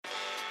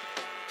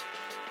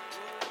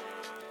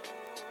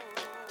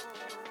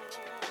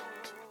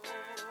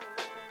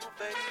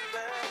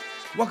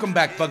Welcome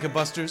back, Bucket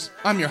Busters.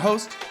 I'm your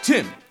host,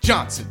 Tim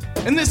Johnson,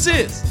 and this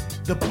is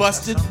the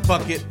Busted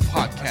Bucket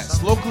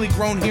Podcast, locally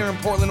grown here in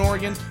Portland,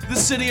 Oregon, the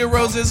City of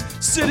Roses,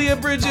 City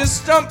of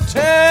Bridges,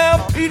 Stumptown,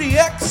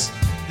 PDX.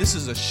 This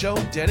is a show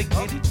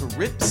dedicated to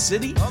Rip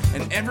City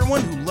and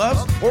everyone who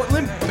loves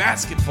Portland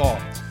basketball.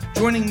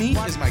 Joining me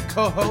is my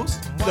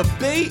co-host, the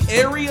Bay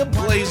Area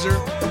Blazer,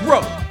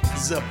 Ro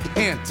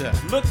Zapanta.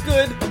 Look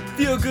good,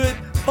 feel good,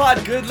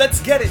 pod good,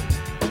 let's get it.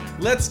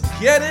 Let's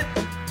get it.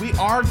 We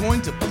are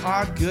going to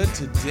pod good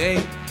today.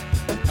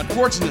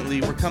 Unfortunately,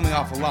 we're coming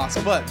off a loss,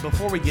 but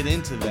before we get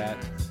into that,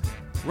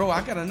 Ro,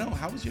 I gotta know,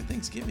 how was your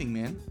Thanksgiving,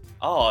 man?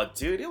 Oh,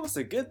 dude, it was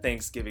a good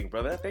Thanksgiving,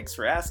 brother. Thanks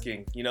for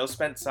asking.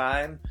 Spent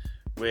time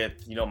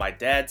with, my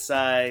dad's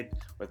side,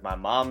 with my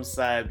mom's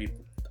side.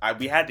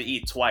 We had to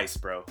eat twice,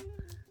 bro.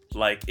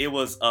 Like, it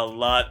was a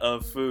lot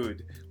of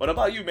food. What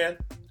about you, man?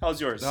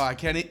 How's yours? No, I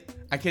can't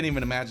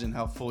even imagine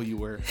how full you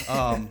were.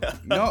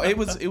 No, it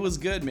was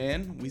good,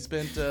 man. We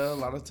spent a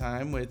lot of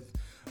time with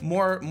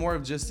more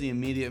of just the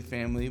immediate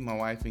family, my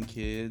wife and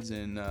kids,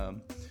 and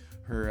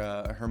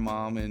her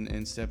mom and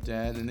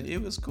stepdad, and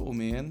it was cool,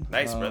 man.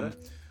 Nice, brother.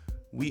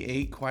 We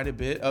ate quite a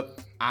bit.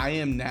 I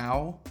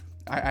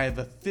have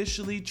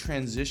officially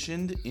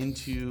transitioned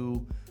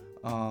into,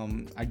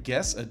 I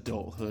guess,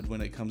 adulthood when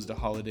it comes to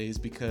holidays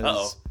because.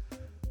 Uh-oh.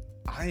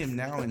 I am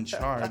now in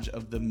charge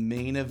of the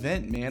main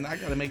event, man. I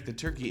gotta make the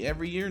turkey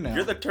every year now.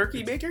 You're the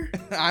turkey maker?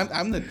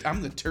 I'm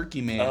the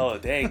turkey man. Oh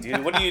dang,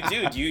 dude! What do you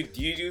do? Do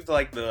you do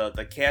like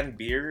the canned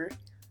beer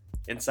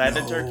inside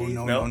the turkey?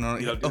 No.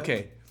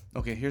 Okay.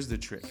 Here's the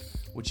trick.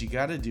 What you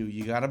gotta do?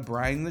 You gotta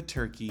brine the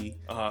turkey.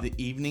 The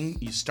evening.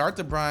 You start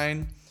the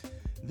brine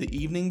the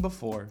evening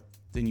before.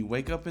 Then you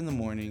wake up in the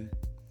morning.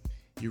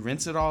 You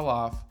rinse it all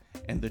off,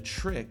 and the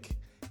trick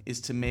is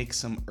to make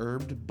some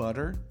herbed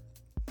butter.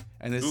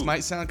 And this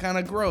might sound kind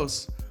of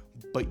gross,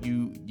 but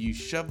you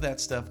shove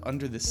that stuff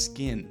under the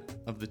skin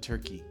of the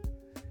turkey.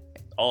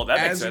 Oh, that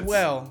makes sense.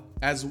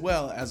 As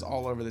well as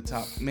all over the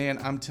top. Man,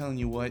 I'm telling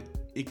you what,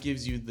 it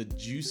gives you the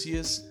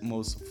juiciest,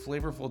 most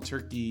flavorful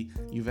turkey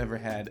you've ever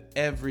had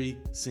every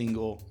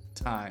single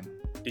time.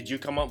 Did you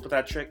come up with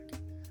that trick?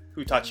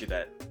 Who taught you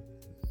that?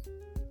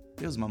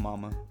 It was my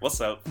mama. What's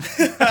up?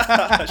 Shout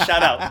out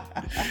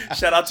to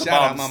shout moms.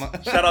 Out,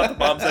 mama. Shout out to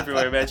moms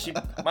everywhere, man.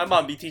 My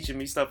mom be teaching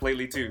me stuff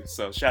lately too.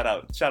 So shout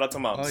out to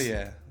moms.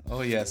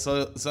 Oh yeah.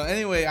 So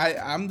anyway,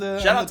 I'm the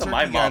shout I'm out the to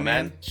my guy, mom,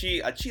 man.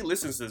 She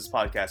listens to this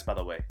podcast, by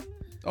the way.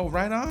 Oh,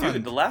 right on.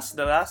 Dude, the last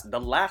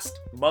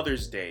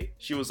Mother's Day,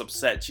 she was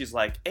upset. She's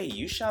like, "Hey,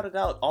 you shouted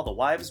out all the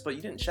wives, but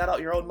you didn't shout out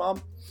your own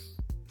mom."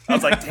 I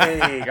was like,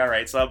 "Dang, all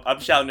right." So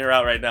I'm shouting her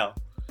out right now.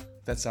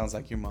 That sounds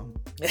like your mom.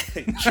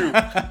 True.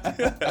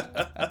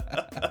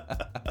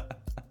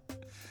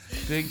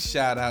 Big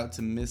shout out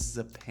to Miss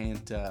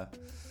Zapanta.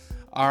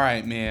 All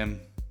right,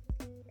 man.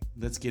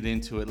 Let's get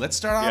into it. Let's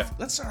start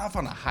off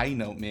on a high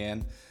note,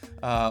 man.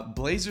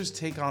 Blazers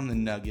take on the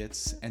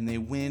Nuggets and they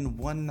win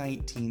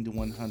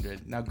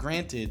 119-100. Now,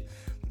 granted,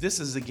 this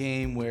is a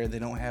game where they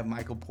don't have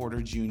Michael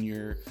Porter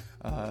Jr.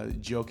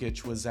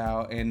 Jokic was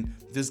out, and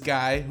this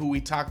guy who we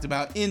talked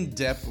about in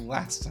depth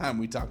last time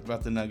we talked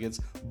about the Nuggets,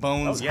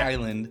 Bones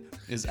Highland,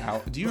 is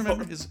out. Do you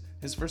remember his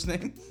first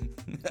name?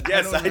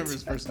 Yes, I don't remember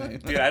his first name.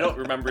 Dude, I don't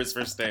remember his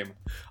first name.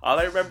 All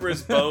I remember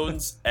is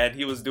Bones, and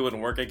he was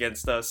doing work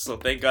against us, so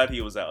thank God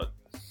he was out.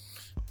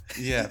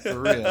 Yeah, for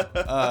real.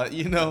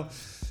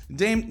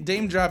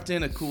 Dame dropped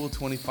in a cool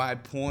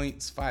 25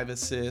 points, 5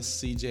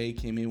 assists. CJ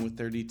came in with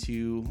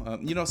 32.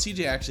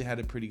 CJ actually had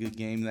a pretty good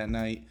game that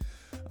night.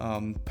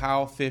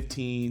 Powell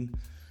 15.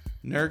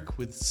 Nurk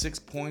with 6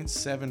 points,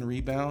 7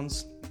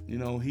 rebounds.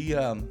 He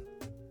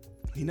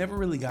never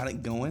really got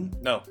it going.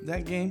 No,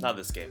 that game. Not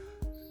this game.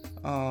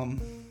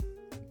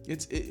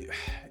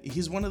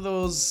 He's one of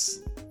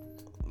those,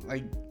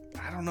 like,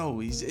 I don't know.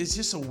 It's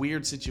just a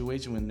weird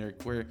situation with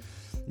Nurk where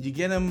you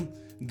get him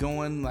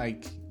going,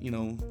 like,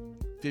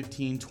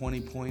 15,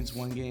 20 points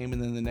one game,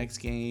 and then the next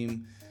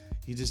game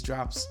he just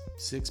drops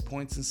 6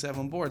 points and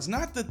 7 boards.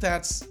 Not that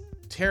that's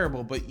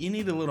terrible, but you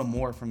need a little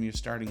more from your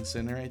starting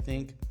center, I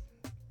think.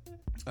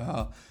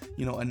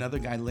 Another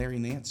guy, Larry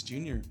Nance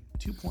Jr.,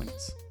 2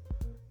 points.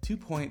 2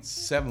 points,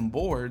 7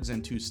 boards,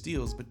 and 2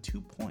 steals, but 2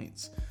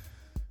 points.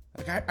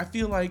 Like, I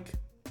feel like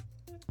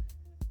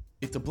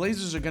if the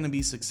Blazers are going to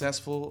be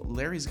successful,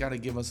 Larry's got to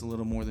give us a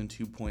little more than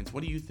 2 points.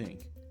 What do you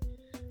think?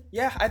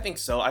 Yeah, I think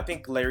so. I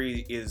think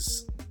Larry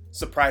is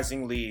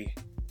surprisingly,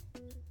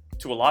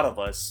 to a lot of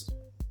us,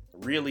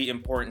 really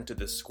important to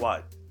this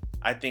squad.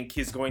 I think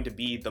he's going to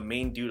be the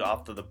main dude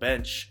off of the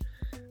bench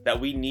that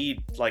we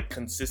need, like,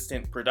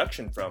 consistent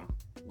production from.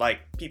 Like,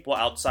 people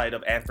outside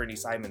of Anthony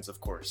Simons, of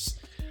course.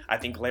 I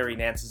think Larry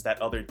Nance is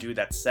that other dude,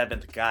 that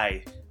 7th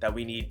guy that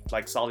we need,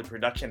 like, solid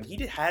production.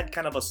 He had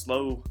kind of a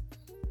slow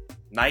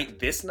night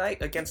this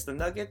night against the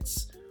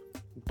Nuggets,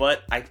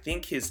 but I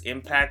think his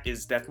impact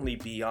is definitely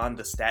beyond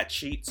the stat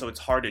sheet, so it's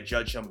hard to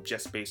judge him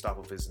just based off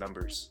of his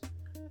numbers.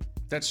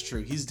 That's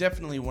true. He's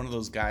definitely one of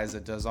those guys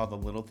that does all the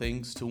little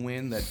things to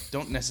win that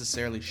don't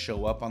necessarily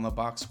show up on the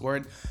box score.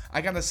 And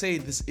I gotta say,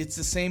 it's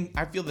the same.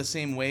 I feel the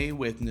same way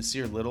with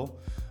Nasir Little.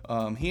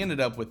 He ended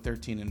up with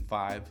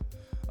 13-5,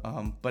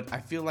 but I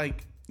feel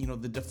like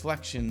the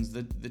deflections,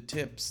 the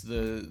tips,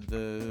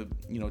 the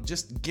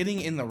just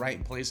getting in the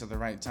right place at the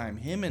right time.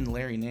 Him and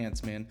Larry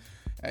Nance, man,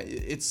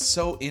 it's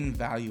so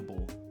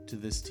invaluable to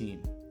this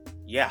team.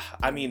 Yeah,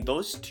 I mean,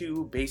 those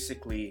two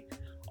basically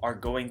are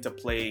going to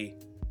play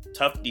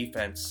tough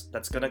defense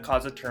that's going to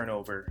cause a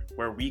turnover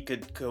where we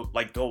could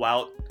go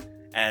out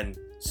and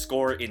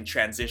score in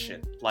transition.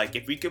 Like,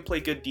 if we could play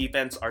good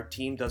defense, our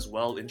team does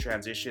well in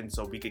transition,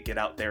 so we could get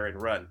out there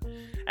and run.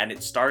 And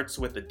it starts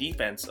with the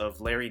defense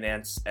of Larry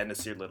Nance and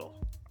Nasir Little.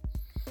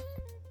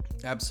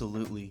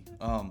 Absolutely.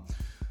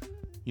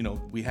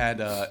 We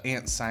had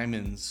Ant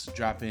Simons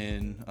drop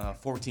in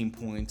 14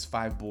 points,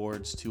 5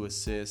 boards, 2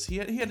 assists. He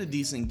had a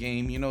decent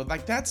game.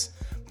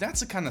 That's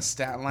the kind of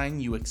stat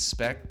line you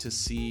expect to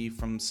see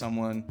from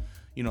someone,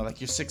 like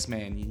your sixth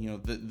man.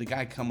 The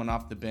guy coming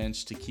off the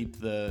bench to keep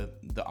the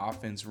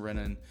offense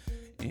running.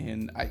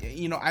 And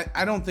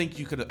I don't think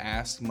you could have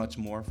asked much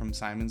more from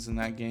Simons in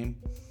that game.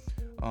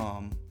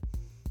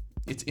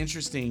 It's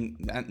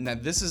interesting. Now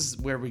this is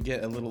where we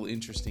get a little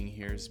interesting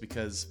here, is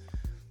because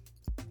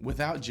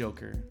without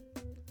Joker,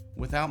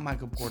 without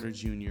Michael Porter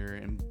Jr.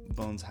 and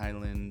Bones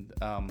Hyland,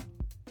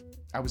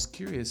 I was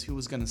curious who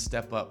was going to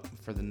step up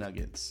for the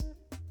Nuggets.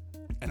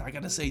 And I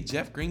got to say,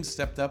 Jeff Green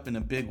stepped up in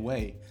a big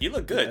way. He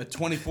looked good. A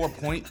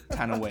 24-point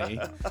kind of way.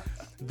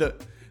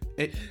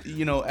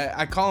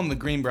 I call them the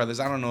Green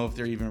brothers. I don't know if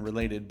they're even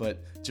related,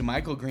 but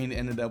JaMychal Green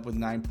ended up with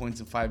 9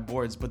 points and 5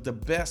 boards. But the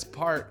best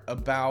part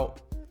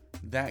about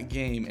that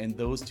game and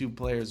those two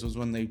players was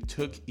when they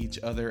took each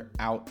other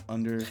out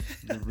under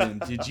the rim.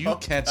 Did you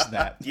catch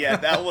that? Yeah,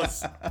 that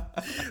was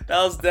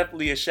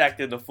definitely a Shaq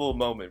in the full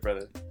moment,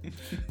 brother.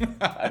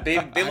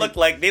 They look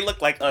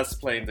like us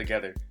playing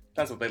together.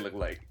 That's what they look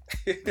like.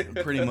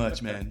 Pretty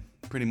much, man.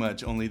 Pretty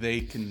much. Only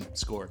they can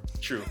score.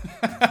 True.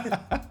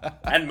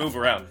 And move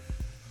around.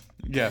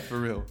 Yeah, for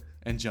real.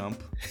 And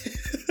jump.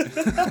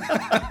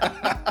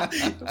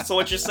 So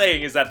what you're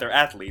saying is that they're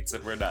athletes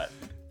and we're not.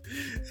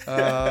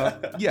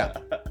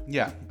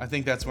 Yeah. I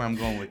think that's where I'm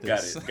going with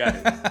this. Got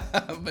it.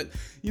 But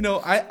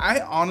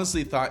I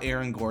honestly thought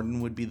Aaron Gordon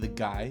would be the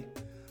guy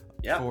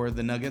for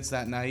the Nuggets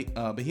that night,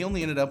 but he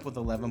only ended up with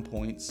 11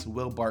 points.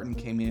 Will Barton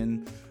came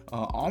in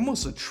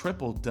almost a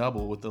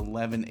triple-double with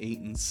 11, 8,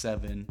 and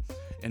 7,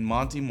 and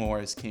Monty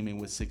Morris came in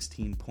with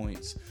 16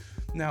 points.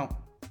 Now,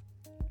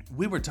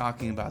 we were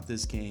talking about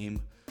this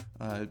game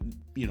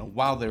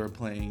while they were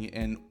playing,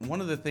 and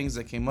one of the things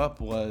that came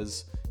up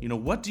was,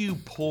 what do you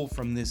pull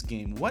from this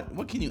game?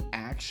 What can you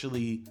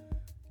actually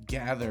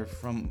gather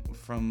from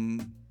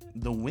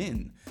the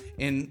win?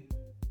 And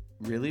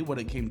really what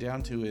it came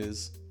down to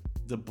is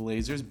the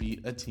Blazers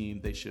beat a team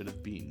they should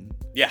have beaten.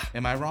 Yeah.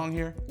 Am I wrong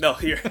here? No,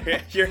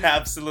 you're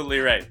absolutely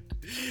right.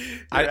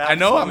 I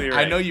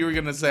know you were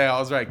gonna say I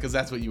was right, because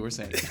that's what you were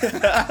saying.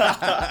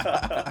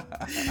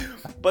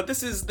 But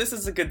this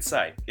is a good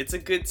sign. It's a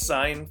good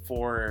sign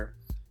for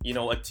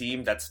a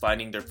team that's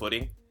finding their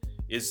footing,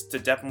 is to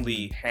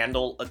definitely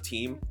handle a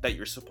team that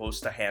you're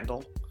supposed to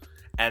handle,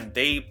 and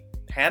they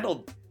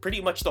handled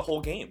pretty much the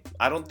whole game.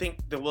 I don't think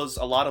there was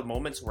a lot of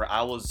moments where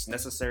I was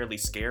necessarily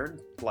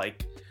scared.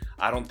 Like,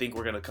 I don't think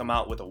we're gonna come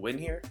out with a win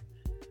here.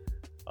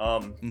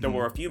 There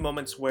were a few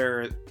moments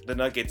where the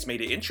Nuggets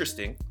made it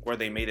interesting, where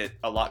they made it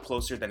a lot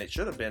closer than it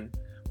should have been.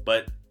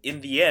 But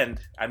in the end,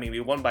 I mean, we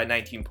won by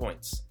 19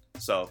 points.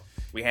 So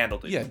we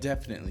handled it. Yeah,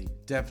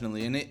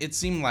 definitely. And it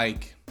seemed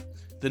like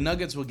the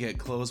Nuggets would get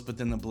close, but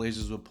then the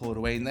Blazers would pull it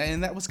away.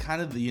 And that was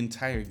kind of the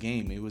entire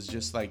game. It was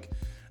just like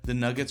the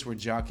Nuggets were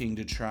jockeying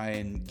to try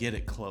and get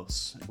it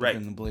close. Right.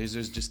 And the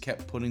Blazers just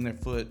kept putting their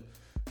foot,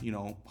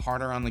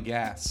 harder on the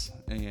gas.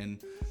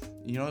 And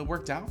it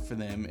worked out for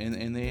them,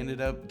 and they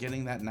ended up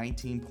getting that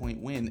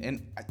 19-point win.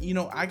 And,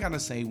 I got to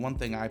say, one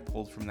thing I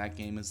pulled from that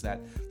game is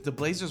that the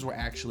Blazers were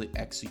actually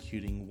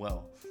executing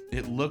well.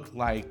 It looked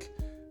like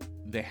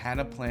they had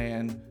a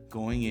plan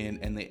going in,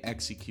 and they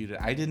executed.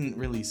 I didn't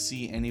really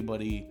see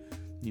anybody,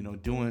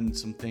 doing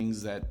some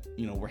things that,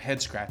 were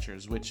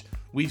head-scratchers, which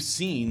we've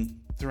seen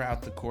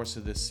throughout the course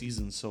of this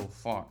season so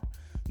far.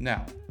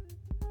 Now,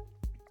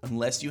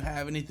 unless you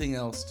have anything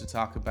else to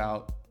talk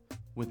about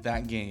with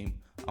that game,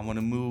 I want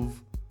to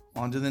move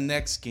on to the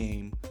next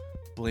game.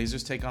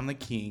 Blazers take on the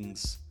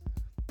Kings,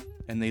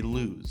 and they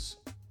lose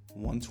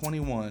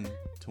 121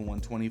 to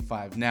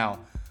 125. Now,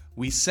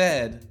 we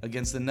said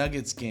against the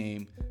Nuggets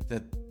game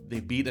that they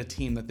beat a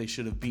team that they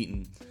should have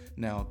beaten.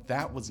 Now,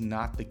 that was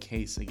not the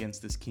case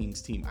against this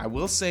Kings team. I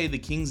will say the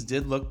Kings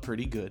did look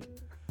pretty good.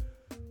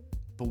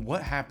 But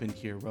what happened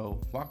here,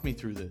 Ro? Walk me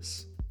through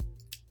this.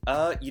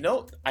 I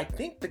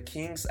think the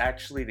Kings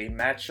they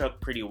match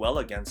up pretty well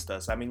against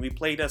us. I mean, we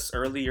played us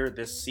earlier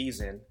this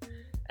season,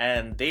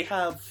 and they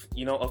have,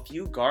 a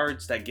few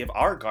guards that give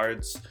our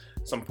guards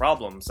some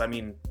problems. I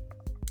mean,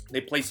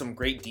 they play some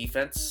great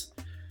defense.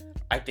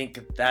 I think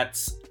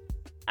that's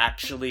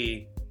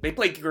actually They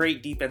play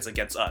great defense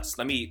against us.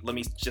 Let me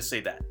just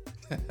say that.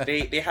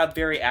 They have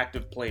very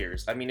active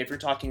players. I mean, if you're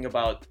talking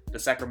about the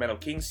Sacramento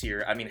Kings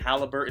here, I mean,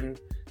 Halliburton,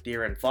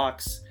 De'Aaron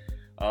Fox,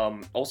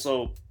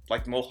 also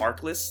like Mo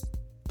Harkless,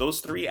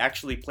 those three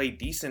actually play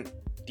decent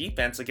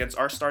defense against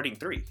our starting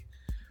three.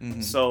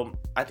 Mm-hmm. So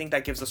I think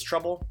that gives us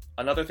trouble.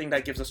 Another thing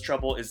that gives us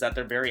trouble is that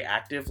they're very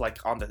active, like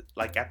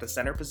at the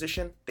center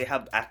position. They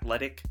have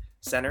athletic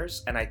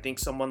centers, and I think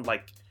someone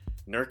like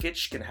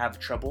Nurkic can have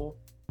trouble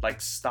like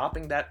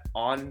stopping that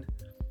on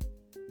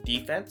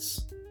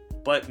defense.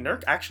 But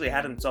Nurk actually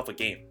had himself a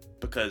game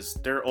because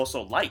they're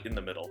also light in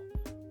the middle.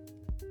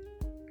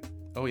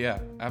 Oh yeah,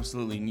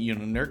 absolutely. You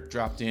know, Nurk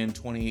dropped in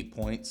 28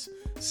 points,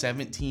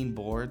 17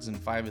 boards, and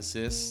 5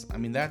 assists. I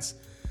mean, that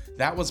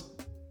was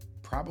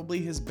probably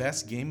his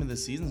best game of the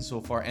season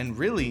so far, and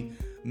really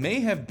may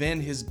have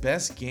been his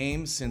best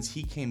game since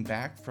he came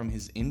back from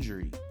his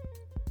injury.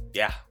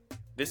 Yeah,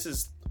 this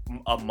is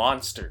a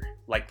monster,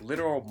 like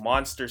literal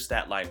monster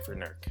stat line for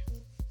Nurk.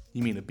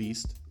 You mean a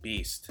beast?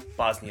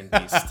 Bosnian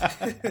beast.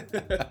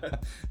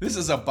 This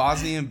is a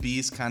Bosnian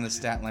beast kind of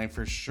stat line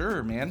for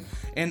sure, man.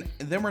 And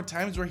there were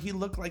times where he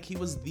looked like he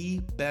was the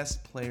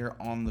best player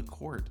on the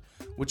court,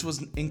 which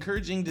was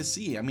encouraging to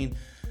see. I mean,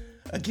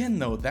 again,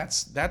 though,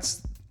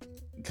 that's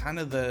kind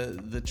of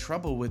the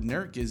trouble with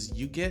Nurk is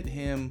you get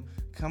him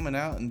coming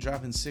out and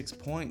dropping 6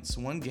 points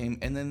one game,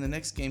 and then the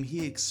next game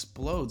he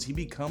explodes. He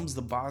becomes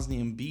the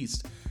Bosnian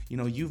beast. You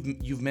know,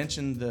 you've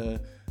mentioned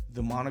the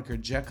moniker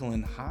Jekyll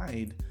and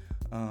Hyde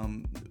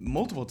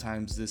multiple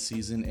times this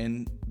season,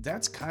 and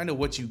that's kind of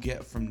what you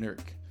get from Nurk.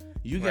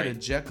 You get a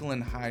Jekyll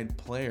and Hyde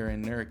player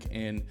in Nurk,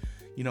 and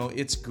you know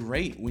it's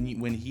great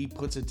when he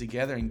puts it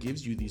together and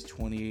gives you these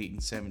 28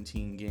 and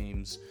 17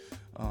 games.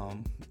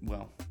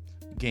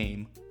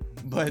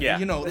 But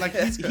you know, like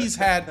he's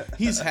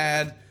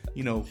had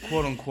you know,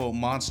 quote unquote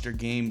monster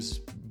games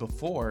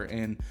before,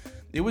 and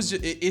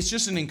it's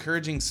just an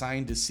encouraging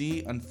sign to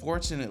see.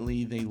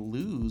 Unfortunately, they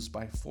lose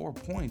by 4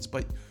 points,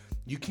 but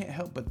you can't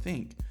help but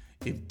think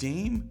if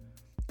Dame.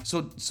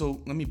 So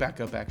let me back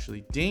up.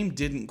 Actually, Dame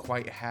didn't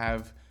quite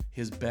have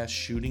his best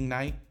shooting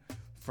night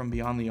from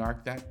beyond the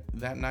arc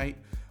that night.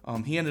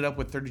 He ended up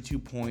with 32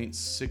 points,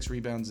 6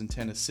 rebounds, and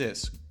 10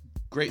 assists.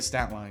 Great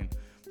stat line,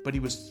 but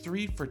he was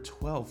 3 for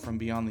 12 from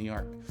beyond the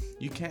arc.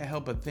 You can't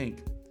help but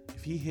think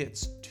if he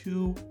hits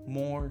 2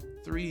 more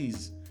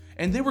threes.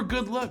 And they were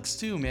good looks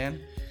too,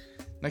 man.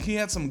 Like he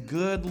had some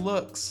good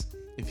looks.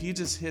 If he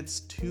just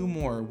hits 2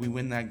 more, we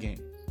win that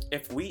game.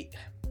 If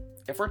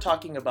we're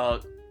talking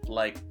about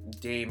like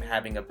Dame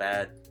having a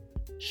bad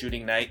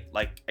shooting night,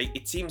 like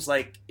it seems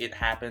like it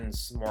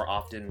happens more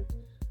often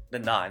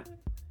than not.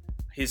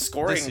 His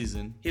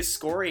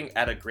scoring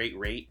at a great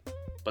rate,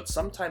 but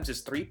sometimes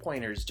his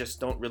 3-pointers just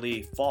don't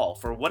really fall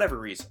for whatever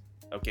reason.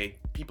 Okay,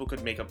 people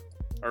could make up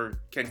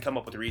or can come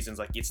up with reasons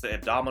like it's the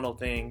abdominal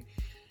thing.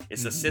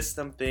 It's the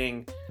system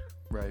thing.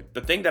 Right.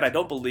 The thing that I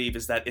don't believe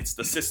is that it's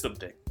the system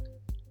thing.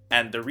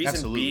 And the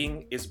reason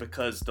being is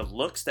because the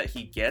looks that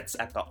he gets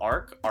at the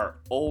arc are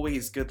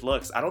always good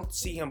looks. I don't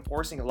see him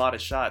forcing a lot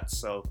of shots.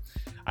 So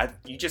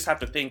you just have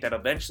to think that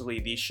eventually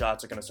these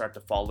shots are going to start to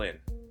fall in.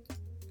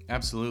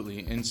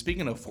 Absolutely. And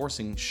speaking of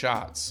forcing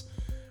shots,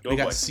 we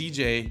got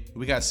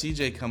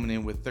CJ coming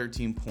in with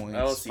 13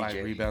 points, 5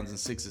 rebounds, and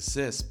 6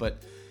 assists.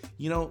 But,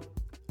 you know,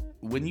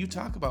 when you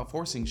talk about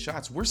forcing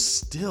shots, we're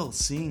still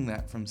seeing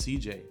that from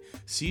CJ.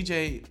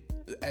 CJ,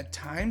 at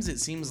times it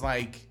seems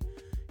like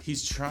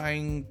he's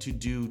trying to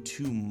do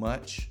too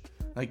much.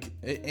 Like,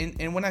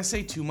 and when I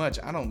say too much,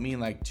 I don't mean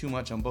like too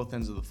much on both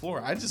ends of the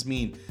floor. I just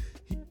mean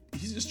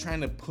he's just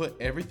trying to put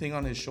everything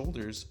on his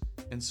shoulders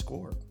and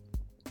score.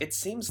 It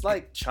seems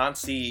like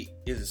Chauncey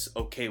is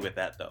okay with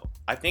that, though.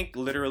 I think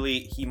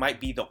literally he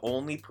might be the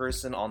only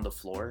person on the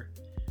floor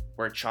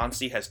where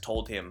Chauncey has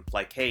told him,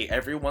 like, hey,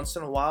 every once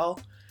in a while,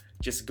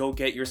 just go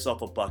get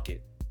yourself a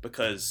bucket.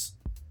 Because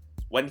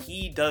when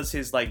he does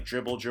his, like,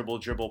 dribble,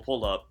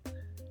 pull up,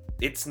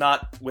 it's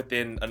not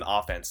within an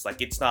offense.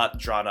 Like, it's not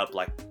drawn up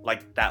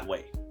like that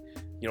way.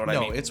 You know what I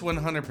mean? No, it's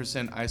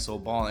 100%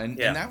 ISO ball. And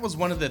that was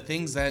one of the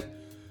things that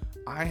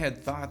I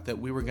had thought that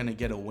we were going to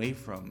get away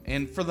from.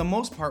 And for the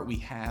most part, we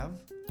have.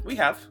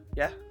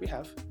 Yeah, we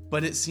have.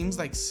 But it seems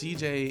like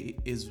CJ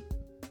is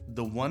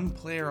the one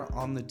player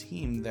on the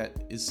team that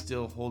is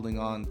still holding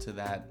on to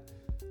that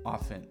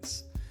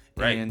offense.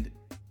 Right. And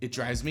it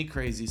drives me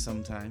crazy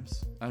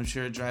sometimes. I'm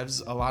sure it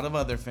drives a lot of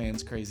other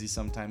fans crazy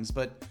sometimes.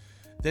 But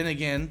then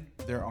again,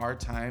 there are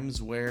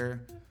times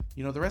where,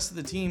 you know, the rest of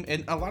the team,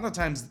 and a lot of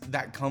times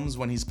that comes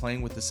when he's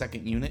playing with the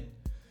second unit.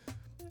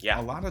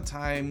 Yeah. A lot of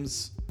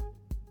times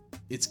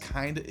it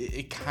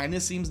kind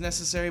of seems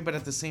necessary, but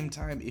at the same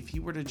time, if he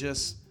were to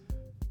just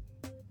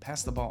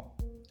pass the ball,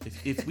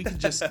 if we could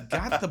just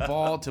got the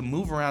ball to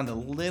move around a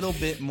little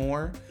bit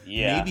more,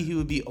 maybe he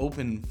would be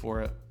open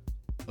for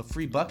a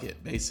free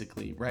bucket,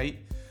 basically, right?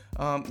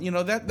 You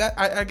know, that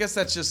I guess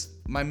that's just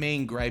my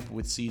main gripe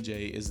with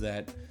CJ is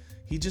that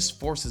he just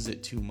forces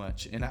it too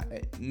much, and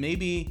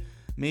maybe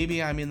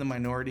I'm in the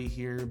minority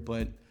here,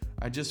 but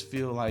I just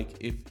feel like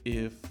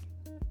if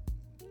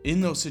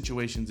in those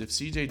situations, if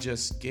CJ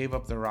just gave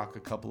up the rock a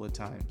couple of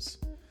times,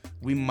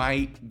 we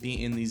might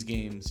be in these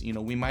games. You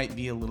know, we might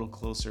be a little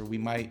closer. We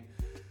might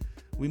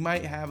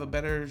have a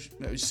better,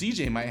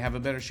 CJ might have a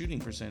better shooting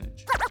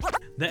percentage.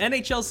 The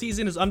NHL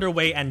season is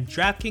underway, and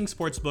DraftKings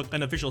Sportsbook,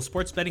 an official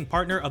sports betting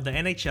partner of the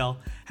NHL,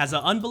 has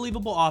an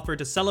unbelievable offer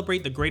to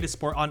celebrate the greatest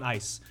sport on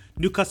ice.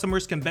 New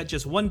customers can bet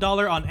just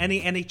 $1 on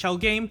any NHL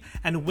game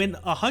and win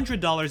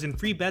 $100 in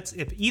free bets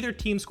if either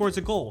team scores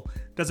a goal.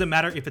 Doesn't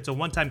matter if it's a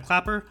one-time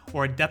clapper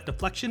or a depth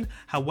deflection,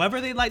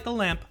 however they light the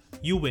lamp,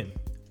 you win.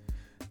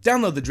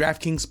 Download the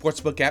DraftKings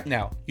Sportsbook app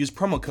now. Use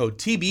promo code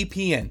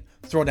TBPN.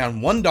 Throw down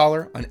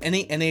 $1 on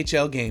any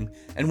NHL game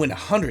and win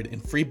 $100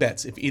 in free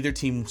bets if either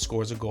team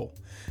scores a goal.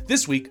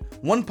 This week,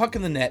 one puck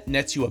in the net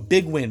nets you a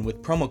big win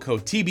with promo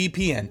code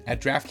TBPN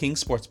at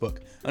DraftKings Sportsbook,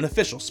 an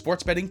official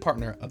sports betting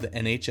partner of the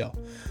NHL.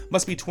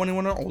 Must be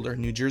 21 or older,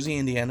 New Jersey,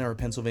 Indiana, or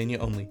Pennsylvania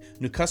only.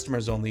 New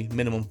customers only.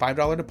 Minimum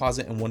 $5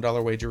 deposit and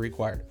 $1 wager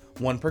required.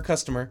 One per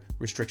customer.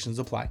 Restrictions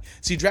apply.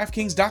 See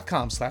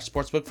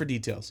DraftKings.com/sportsbook for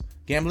details.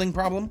 Gambling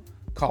problem?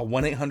 Call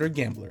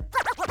 1-800-GAMBLER.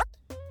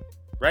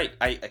 Right.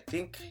 I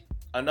think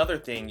another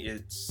thing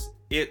is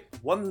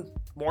one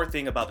more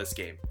thing about this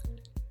game.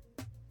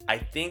 I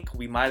think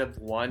we might have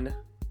won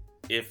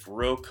if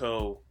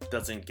Rocco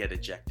doesn't get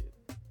ejected.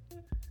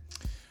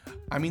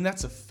 I mean,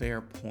 that's a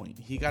fair point.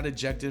 He got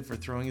ejected for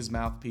throwing his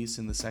mouthpiece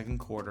in the second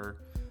quarter.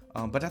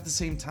 But at the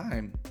same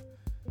time,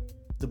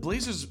 the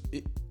Blazers,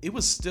 it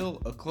was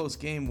still a close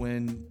game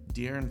when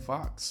De'Aaron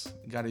Fox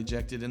got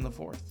ejected in the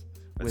fourth.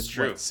 That's with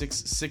true. What,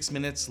 six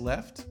minutes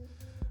left?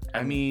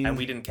 And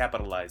we didn't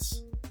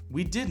capitalize.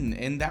 We didn't,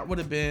 and that would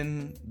have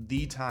been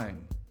the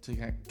time to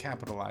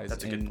capitalize.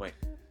 That's a good point.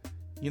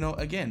 You know,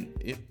 again,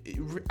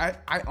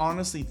 I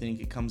honestly think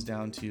it comes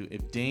down to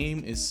if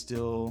Dame is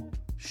still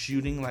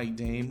shooting like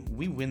Dame,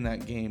 we win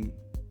that game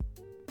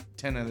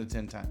 10 out of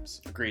 10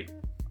 times. Agreed.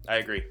 I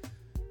agree.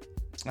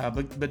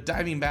 But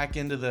diving back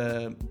into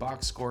the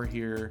box score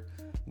here,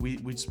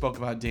 we spoke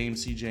about Dame,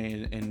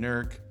 CJ, and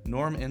Nurk.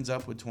 Norm ends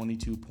up with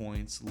 22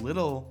 points.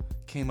 Little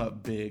came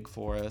up big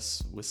for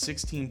us with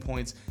 16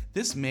 points.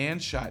 This man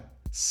shot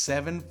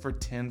 7 for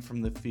 10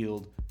 from the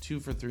field, 2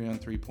 for 3 on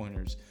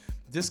three-pointers.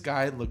 This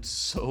guy looked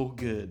so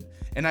good.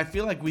 And I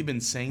feel like we've been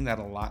saying that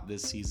a lot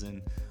this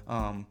season.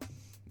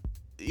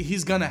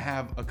 He's going to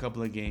have a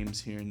couple of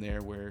games here and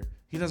there where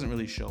he doesn't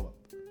really show up.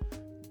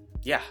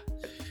 Yeah.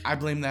 I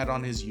blame that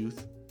on his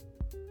youth.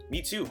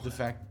 Me too. The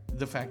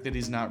fact that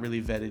he's not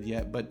really vetted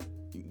yet. But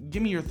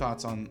give me your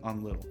thoughts on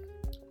Little.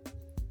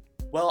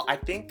 Well, I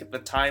think the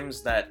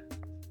times that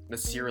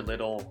Nasir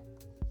Little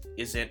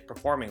isn't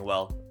performing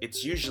well,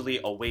 it's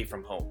usually away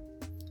from home.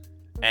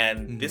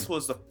 And this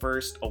was the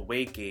first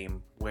away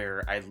game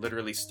where I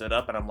literally stood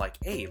up and I'm like,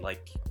 hey,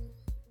 like,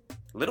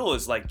 Little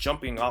is like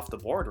jumping off the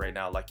board right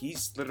now. Like,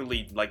 he's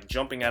literally like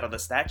jumping out of the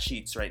stat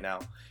sheets right now.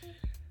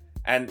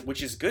 And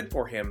which is good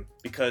for him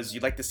because you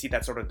like to see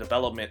that sort of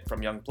development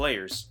from young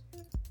players.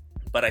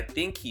 But I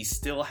think he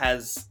still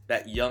has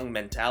that young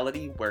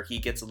mentality where he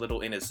gets a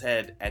little in his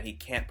head and he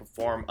can't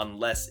perform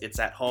unless it's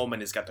at home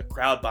and he's got the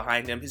crowd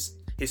behind him.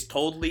 He's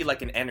totally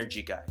like an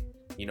energy guy.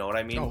 You know what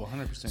I mean? Oh,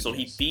 100%. So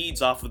he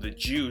feeds off of the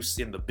juice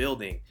in the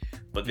building.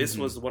 But this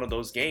was one of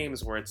those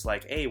games where it's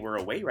like, hey, we're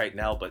away right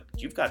now, but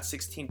you've got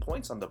 16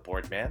 points on the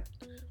board, man.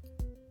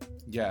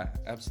 Yeah,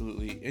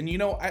 absolutely. And, you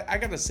know, I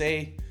got to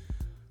say,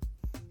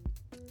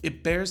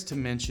 it bears to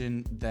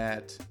mention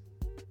that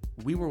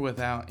we were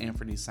without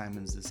Anthony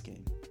Simons this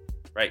game.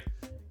 Right.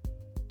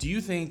 Do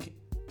you think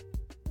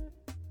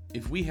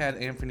if we had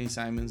Anthony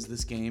Simons,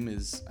 this game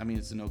it's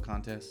a no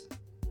contest?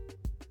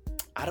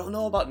 I don't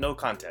know about no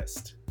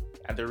contest.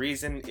 And the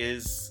reason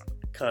is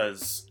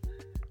because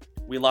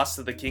we lost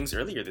to the Kings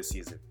earlier this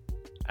season.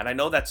 And I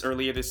know that's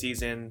earlier this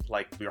season.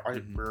 Like,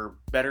 we're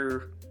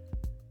better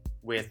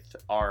with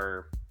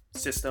our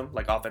system,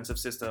 like offensive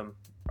system,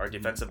 our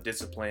defensive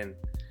discipline.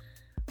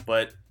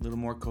 But a little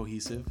more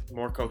cohesive.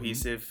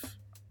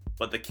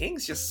 But the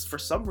Kings just, for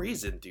some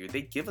reason, dude,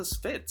 they give us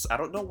fits. I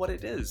don't know what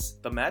it is.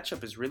 The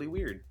matchup is really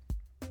weird.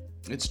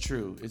 It's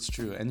true.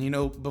 And, you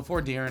know,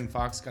 before De'Aaron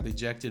Fox got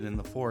ejected in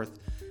the fourth,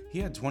 he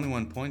had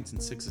 21 points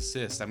and 6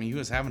 assists. I mean, he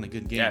was having a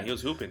good game. Yeah, he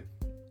was hooping.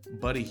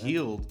 Buddy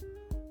Hield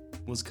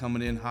was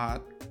coming in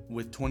hot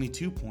with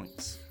 22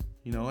 points.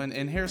 You know,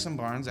 and Harrison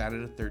Barnes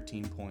added a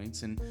 13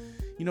 points. And,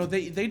 you know,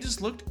 they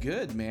just looked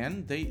good,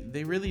 man.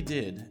 They really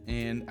did.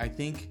 And I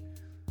think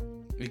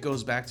it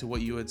goes back to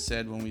what you had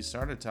said when we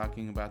started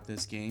talking about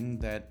this game,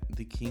 that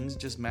the Kings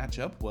just match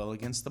up well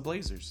against the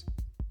Blazers.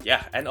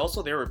 Yeah, and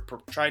also they were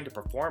trying to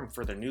perform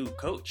for their new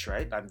coach,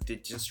 right? They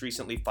just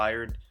recently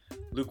fired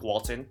Luke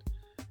Walton,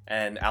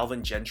 and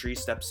Alvin Gentry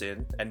steps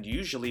in. And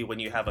usually when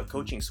you have a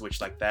coaching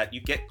switch like that, you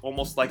get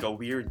almost like a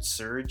weird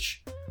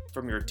surge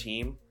from your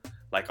team.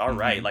 Like, all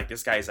right, like,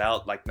 this guy's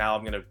out. Like, now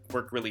I'm going to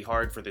work really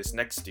hard for this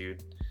next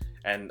dude.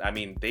 And, I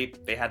mean, they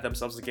had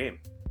themselves a game.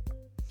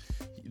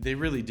 They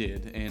really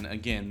did. And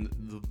again,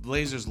 the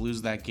Blazers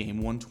lose that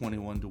game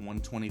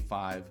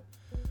 121-125.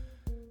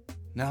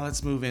 Now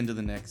let's move into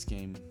the next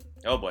game.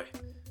 Oh boy.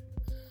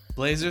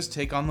 Blazers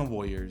take on the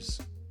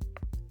Warriors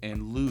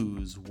and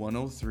lose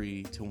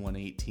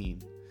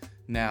 103-118.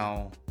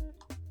 Now,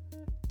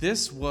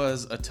 this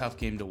was a tough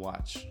game to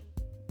watch.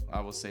 I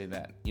will say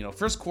that.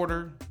 First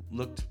quarter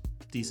looked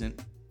decent.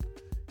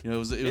 It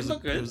was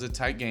a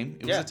tight game.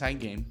 It was a tight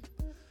game.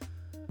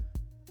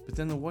 But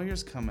then the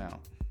Warriors come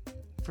out.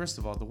 First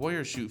of all, the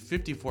Warriors shoot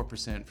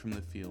 54% from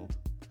the field.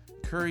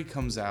 Curry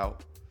comes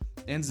out,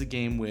 ends the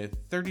game with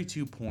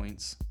 32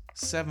 points,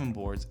 7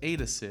 boards,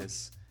 8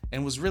 assists,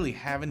 and was really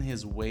having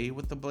his way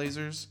with the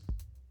Blazers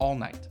all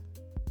night.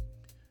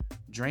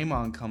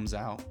 Draymond comes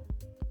out,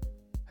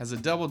 has a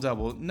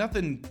double-double,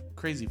 nothing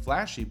crazy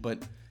flashy,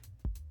 but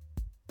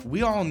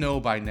we all know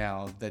by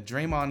now that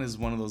Draymond is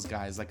one of those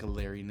guys like a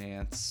Larry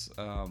Nance.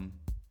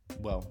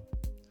 Well,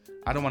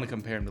 I don't want to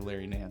compare him to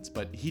Larry Nance,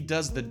 but he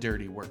does the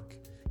dirty work.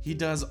 He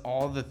does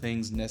all the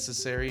things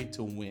necessary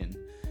to win.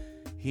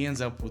 He ends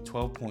up with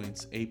 12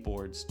 points, 8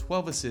 boards,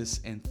 12 assists,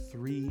 and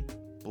 3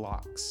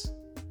 blocks.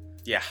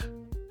 Yeah.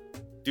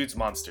 Dude's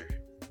monster.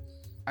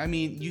 I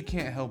mean, you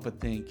can't help but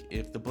think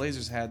if the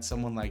Blazers had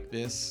someone like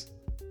this,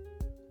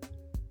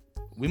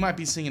 we might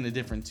be singing a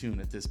different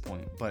tune at this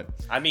point. But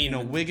I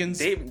mean,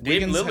 Wiggins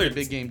Lillard had a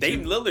big game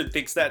Dame too. Lillard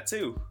thinks that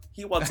too.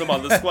 He wants him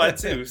on the squad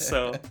too.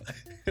 So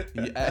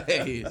Yeah,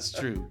 hey, it's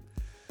true.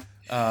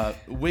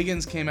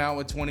 Wiggins came out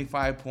with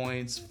 25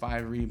 points,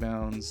 5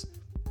 rebounds.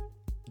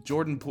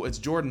 Jordan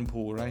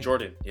Poole, right?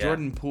 Jordan, yeah.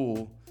 Jordan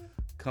Poole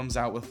comes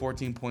out with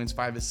 14 points,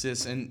 5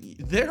 assists, and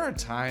there are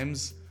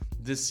times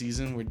this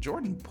season where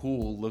Jordan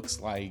Poole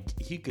looks like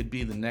he could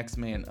be the next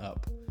man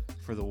up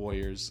for the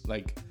Warriors.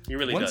 Like he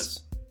really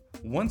does.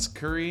 Once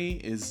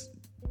Curry is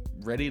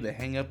ready to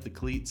hang up the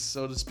cleats,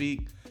 so to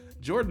speak,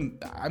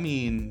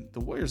 the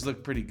Warriors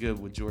look pretty good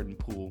with Jordan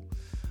Poole.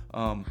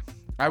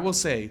 I will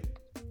say,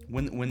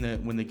 when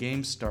the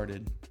game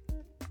started,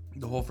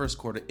 the whole first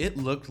quarter, it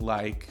looked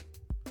like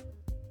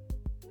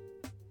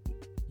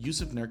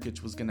Jusuf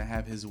Nurkic was going to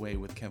have his way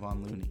with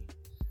Kevon Looney.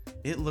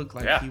 It looked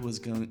like he was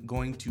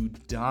going to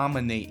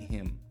dominate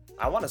him.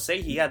 I want to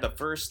say he had the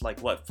first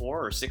 4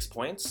 or 6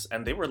 points,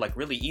 and they were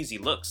really easy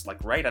looks,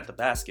 right at the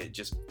basket,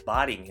 just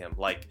bodying him.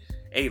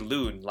 Hey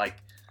Loon,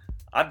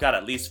 I've got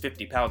at least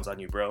 50 pounds on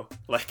you, bro.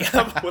 We're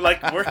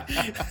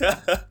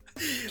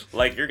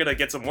you're gonna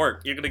get some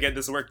work. You're gonna get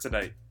this work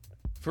tonight.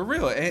 For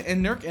real.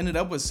 And Nurk ended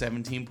up with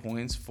 17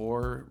 points,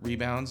 4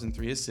 rebounds, and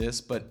 3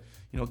 assists. But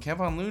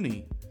Kevon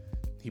Looney,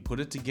 he put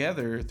it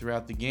together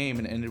throughout the game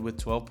and ended with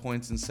 12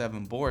 points and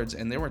 7 boards.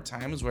 And there were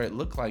times where it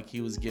looked like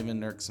he was giving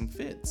Nurk some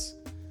fits.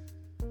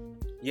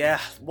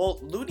 Yeah, well,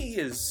 Looney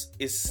is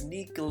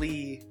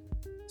sneakily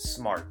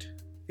smart.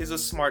 He's a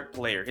smart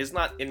player. He's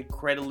not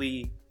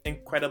incredibly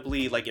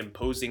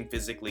imposing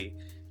physically.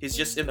 He's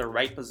just in the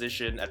right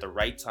position at the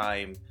right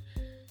time.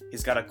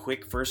 He's got a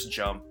quick first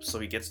jump, so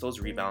he gets those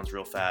rebounds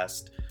real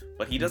fast.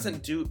 But he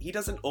doesn't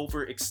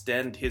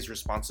overextend his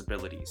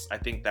responsibilities. I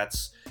think that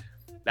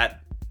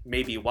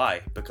may be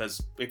why,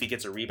 because if he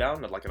gets a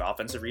rebound, like an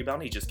offensive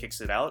rebound, he just kicks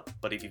it out.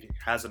 But if he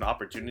has an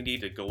opportunity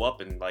to go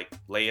up and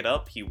lay it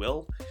up, he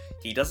will.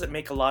 He doesn't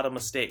make a lot of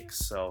mistakes,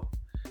 so.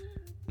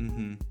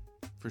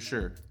 For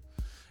sure.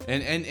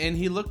 And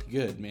he looked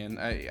good, man.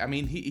 I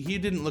mean, he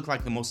didn't look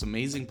like the most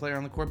amazing player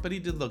on the court, but he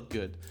did look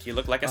good. He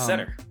looked like a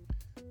center.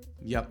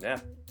 Yep. Yeah,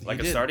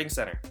 a starting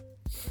center.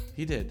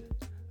 He did.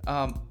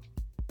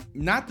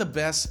 Not the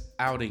best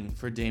outing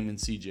for Dame and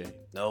CJ.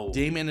 No.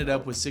 Dame ended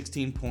up with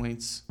 16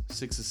 points,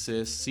 6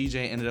 assists.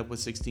 CJ ended up with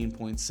 16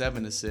 points,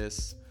 7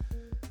 assists.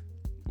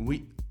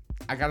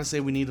 I gotta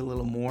say, we need a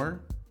little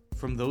more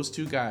from those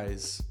two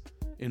guys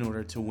in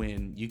order to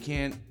win. You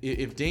can't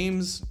if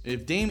Dame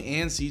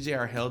and CJ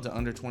are held to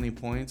under 20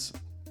 points,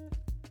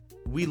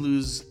 we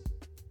lose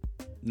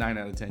 9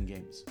 out of 10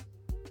 games.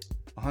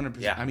 100%.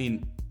 Yeah. I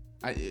mean,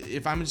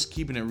 if I'm just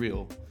keeping it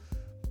real,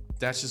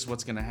 that's just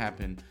what's gonna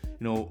happen.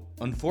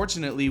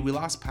 Unfortunately, we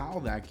lost Powell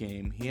that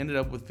game. He ended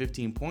up with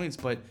 15 points,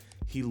 but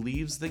he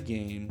leaves the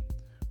game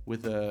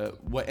with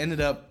what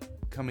ended up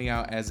coming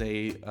out as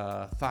a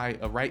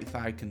right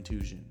thigh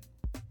contusion.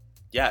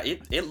 Yeah,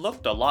 it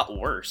looked a lot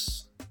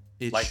worse.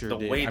 It sure the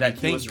did. way that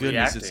he was thank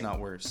goodness reacting. It's not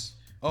worse.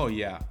 Oh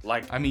yeah.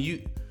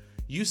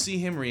 You see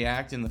him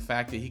react in the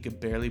fact that he could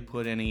barely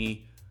put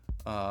any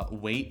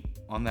weight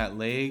on that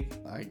leg.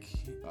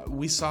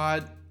 We saw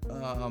it.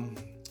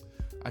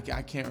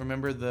 I can't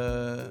remember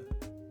the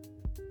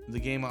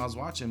game I was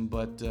watching,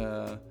 but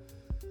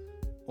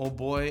old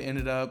boy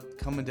ended up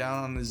coming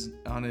down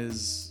on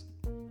his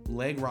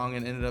leg wrong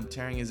and ended up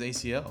tearing his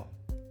ACL.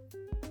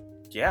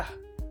 Yeah.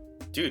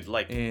 Dude,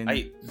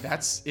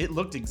 it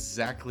looked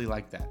exactly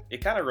like that. It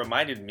kind of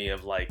reminded me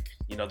of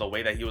the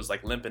way that he was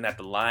limping at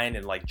the line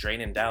and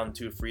draining down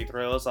 2 free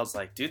throws. I was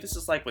like, dude, this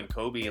is when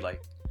Kobe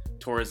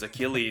tore his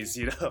Achilles,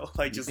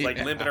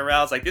 limping around.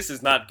 I was like, this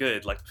is not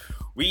good.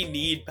 We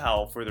need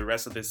Powell for the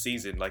rest of this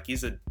season.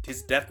 He's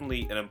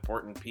definitely an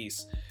important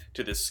piece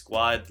to this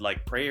squad.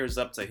 Prayers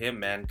up to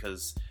him, man,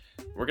 because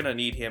we're gonna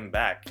need him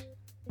back.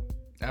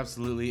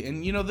 Absolutely.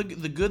 And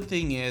the good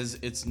thing is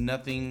it's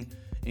nothing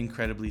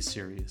incredibly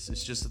serious.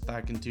 It's just a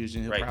thigh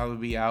contusion. He'll Right. probably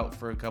be out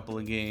for a couple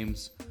of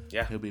games.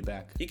 Yeah. He'll be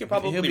back. He could He'll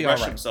probably be rush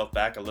all right. himself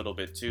back a little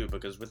bit too,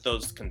 because with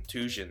those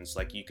contusions,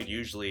 like it's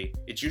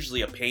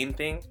usually a pain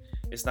thing.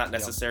 It's not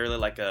necessarily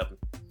like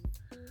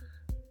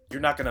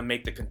you're not gonna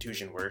make the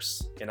contusion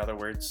worse. In other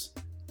words,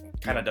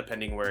 kind of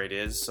depending where it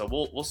is. So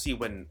we'll see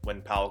when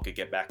Powell could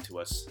get back to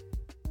us.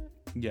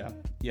 Yeah.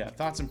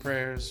 Thoughts and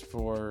prayers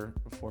for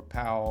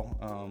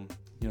Powell.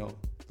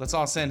 Let's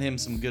all send him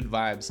some good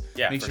vibes.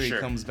 Yeah, Make for sure he sure.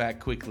 comes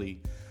back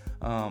quickly.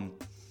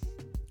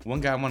 One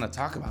guy I want to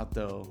talk about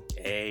though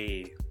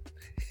Hey.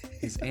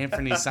 is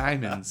Anthony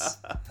Simons.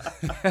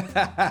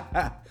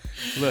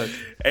 Look,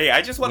 Hey,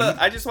 I just want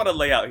to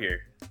lay out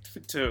here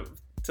to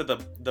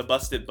the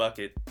Busted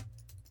Bucket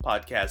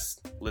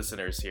podcast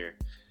listeners here.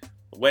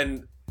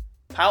 When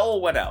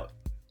Powell went out,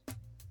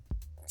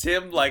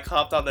 Tim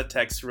hopped on the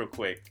text real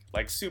quick,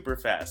 super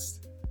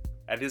fast.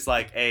 And he's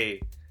like,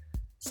 "Hey,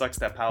 sucks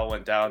that Powell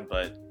went down,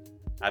 but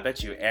I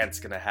bet you Ant's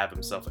going to have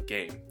himself a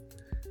game."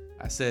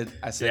 I said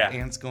Yeah.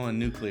 Ant's going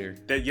nuclear.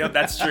 Yep,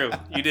 that's true.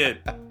 You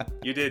did.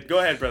 Go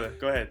ahead, brother.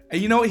 Go ahead.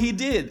 And you know what he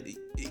did?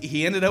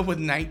 He ended up with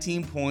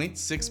 19 points,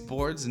 6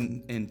 boards,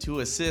 and 2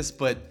 assists,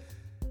 but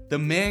the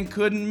man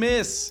couldn't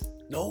miss.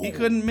 No. He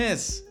couldn't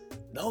miss.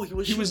 No, he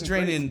was He was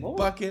shooting draining great.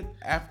 bucket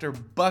after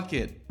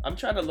bucket. I'm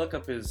trying to look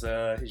up his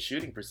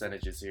shooting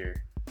percentages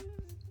here.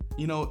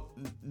 You know,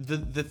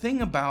 the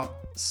thing about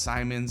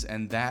Simons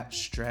and that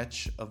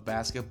stretch of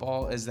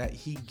basketball is that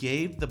he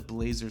gave the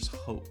Blazers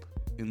hope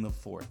in the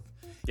fourth.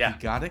 Yeah. He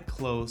got it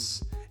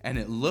close, and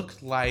it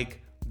looked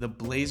like the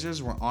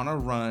Blazers were on a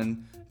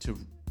run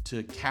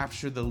to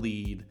capture the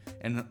lead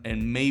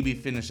and maybe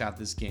finish out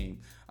this game.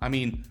 I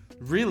mean,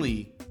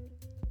 really,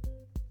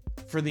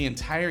 for the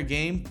entire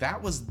game, that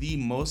was the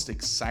most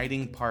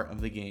exciting part of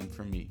the game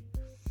for me,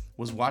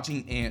 was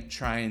watching Ant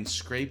try and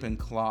scrape and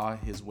claw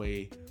his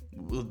way,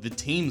 the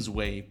team's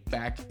way,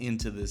 back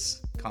into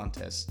this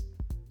contest.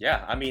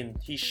 Yeah, I mean,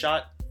 he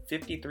shot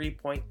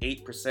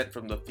 53.8%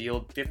 from the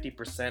field,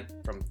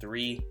 50% from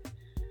 3.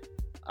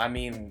 I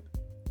mean,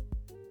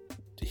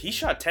 he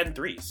shot 10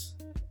 threes,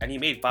 and he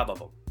made 5 of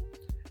them.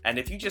 And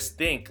if you just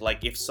think,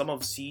 if some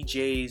of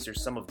CJ's or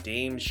some of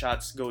Dame's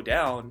shots go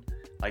down,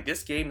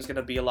 this game is going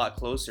to be a lot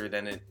closer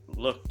than it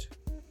looked.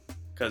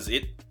 Because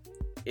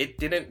it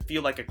didn't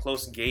feel like a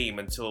close game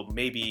until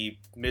maybe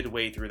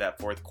midway through that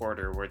fourth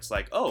quarter, where it's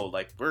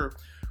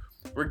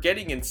we're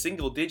getting in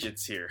single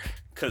digits here,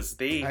 because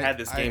they had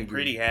this game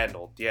pretty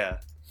handled. Yeah,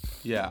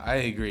 I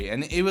agree.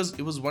 And it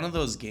was one of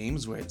those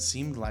games where it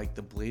seemed like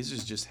the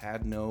Blazers just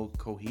had no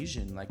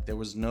cohesion.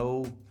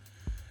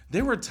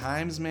 There were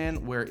times,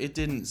 man, where it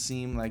didn't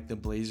seem like the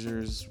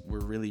Blazers were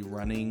really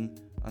running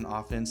on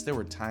offense. There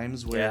were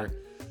times where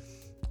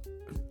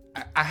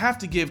I have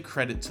to give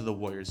credit to the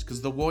Warriors,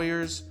 because the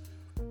Warriors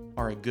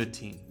are a good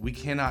team. We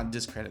cannot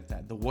discredit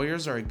that. The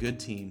Warriors are a good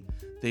team.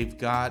 They've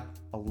got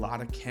a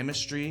lot of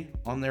chemistry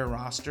on their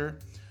roster.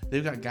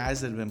 They've got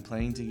guys that have been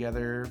playing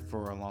together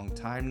for a long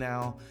time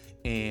now.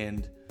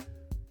 And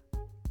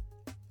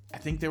I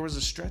think there was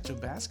a stretch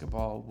of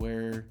basketball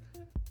where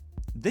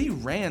they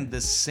ran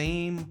the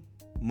same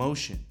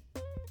motion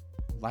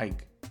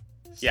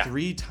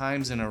 3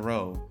 times in a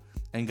row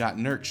and got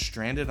Nurk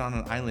stranded on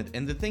an island.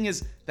 And the thing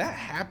is, that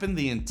happened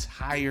the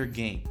entire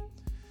game.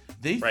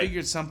 They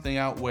figured something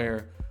out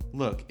where,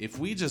 look, if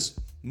we just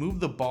move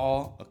the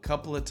ball a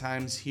couple of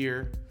times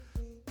here,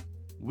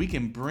 we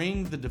can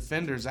bring the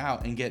defenders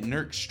out and get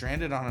Nurk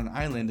stranded on an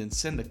island and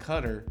send a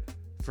cutter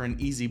for an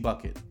easy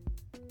bucket.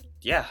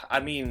 Yeah, I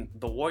mean,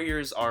 the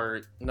Warriors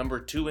are number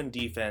 2 in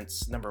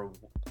defense, number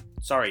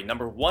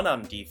 1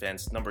 on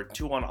defense, number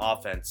 2 on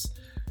offense,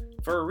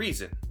 for a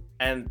reason.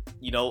 And,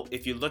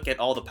 if you look at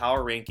all the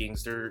power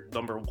rankings, they're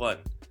number 1.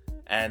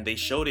 And they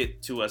showed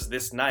it to us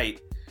this night.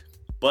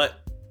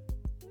 But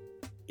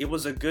it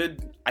was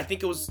I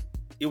think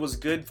it was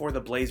good for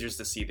the Blazers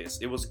to see this.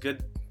 It was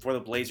good for the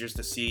Blazers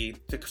to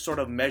sort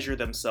of measure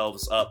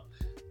themselves up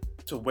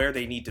to where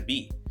they need to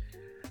be.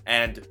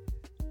 And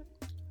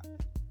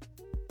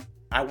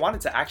I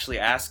wanted to actually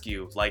ask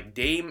you,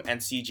 Dame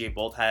and CJ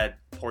both had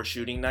poor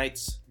shooting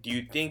nights. Do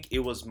you think it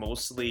was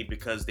mostly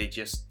because they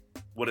just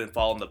wouldn't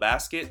fall in the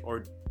basket,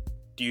 or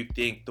do you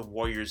think the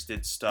Warriors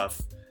did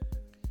stuff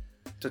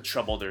to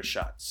trouble their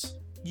shots?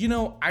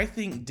 I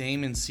think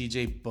Dame and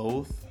CJ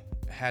both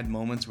had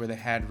moments where they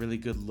had really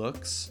good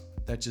looks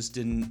that just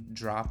didn't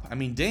drop. I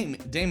mean,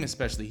 Dame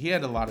especially, he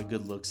had a lot of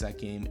good looks that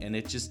game, and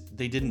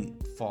they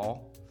didn't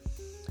fall.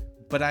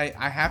 But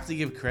I have to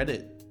give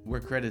credit where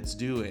credit's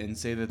due and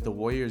say that the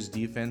Warriors'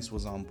 defense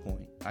was on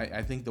point.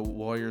 I think the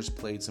Warriors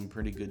played some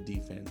pretty good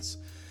defense,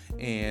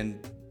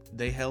 and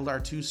they held our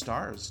 2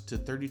 stars to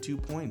 32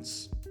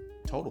 points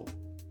total.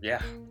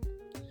 Yeah.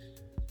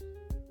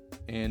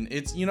 And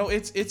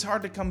it's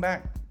hard to come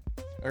back,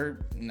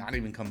 or not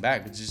even come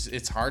back.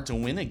 It's hard to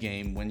win a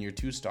game when your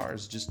 2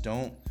 stars just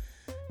don't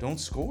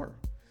score.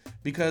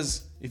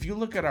 Because if you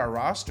look at our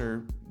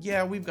roster,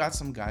 yeah, we've got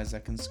some guys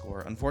that can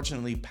score.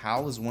 Unfortunately,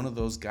 Powell is one of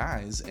those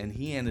guys, and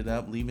he ended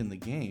up leaving the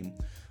game.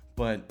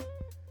 But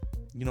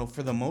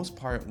for the most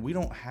part, we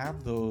don't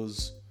have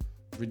those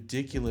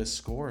ridiculous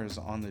scores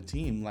on the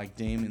team like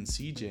Dame and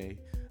CJ.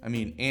 I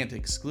mean, Ant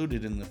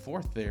excluded in the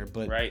fourth there,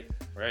 but right.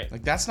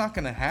 Like, that's not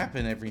going to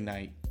happen every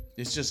night.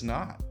 It's just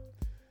not.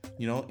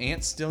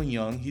 Ant's still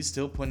young. He's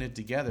still putting it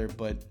together,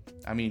 but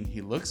I mean,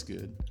 he looks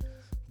good.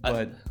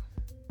 But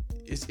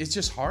it's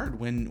just hard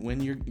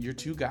when your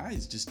two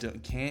guys just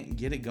can't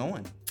get it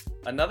going.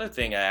 Another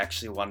thing I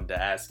actually wanted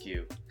to ask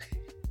you.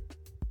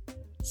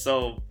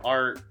 So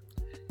we're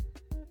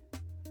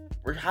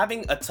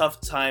having a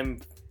tough time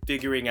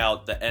figuring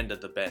out the end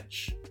of the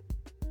bench.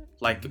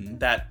 Like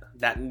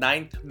that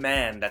ninth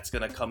man that's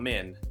going to come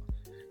in.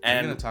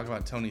 And we're going to talk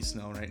about Tony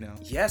Snell right now.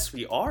 Yes,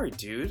 we are,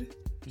 dude.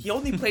 He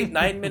only played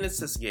 9 minutes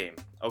this game,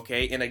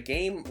 okay? In a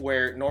game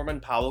where Norman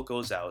Powell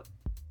goes out.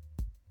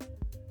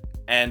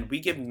 And we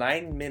give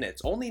 9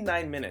 minutes, only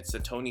 9 minutes to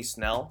Tony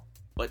Snell,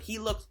 but he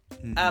looked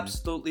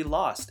absolutely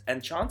lost.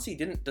 And Chauncey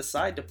didn't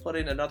decide to put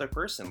in another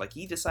person. Like,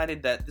 he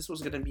decided that this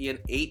was going to be an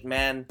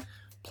 8-man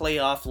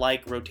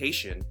playoff-like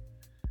rotation.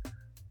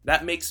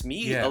 That makes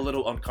me a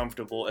little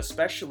uncomfortable,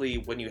 especially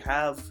when you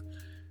have,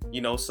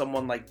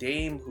 someone like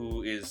Dame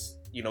who is,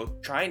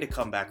 trying to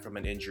come back from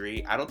an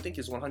injury. I don't think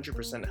he's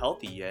 100%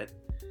 healthy yet.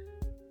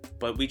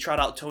 But we tried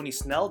out Tony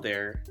Snell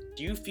there.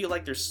 Do you feel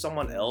like there's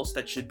someone else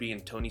that should be in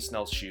Tony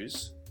Snell's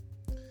shoes?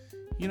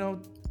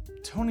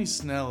 Tony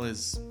Snell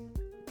is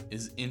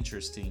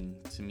interesting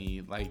to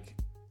me. Like,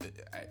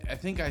 I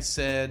think I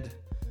said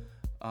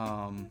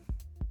at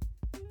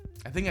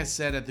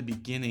the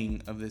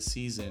beginning of this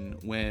season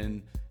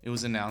when it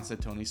was announced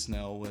that Tony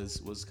Snell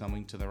was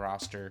coming to the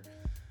roster,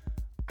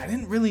 I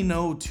didn't really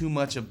know too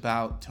much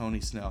about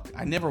Tony Snell.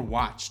 I never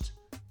watched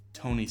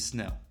Tony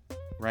Snell.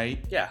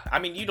 Right? Yeah, I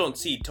mean, you don't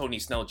see Tony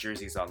Snell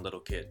jerseys on little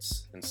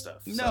kids and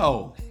stuff.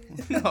 So.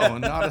 No,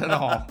 not at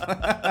all.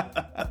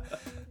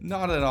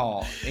 Not at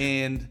all.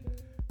 And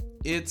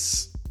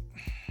it's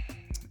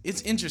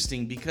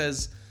interesting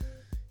because,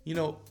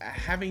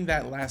 having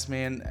that last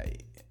man,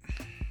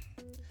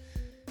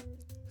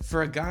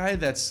 for a guy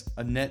that's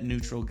a net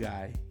neutral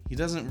guy, he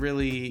doesn't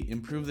really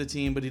improve the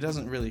team, but he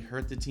doesn't really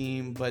hurt the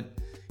team, but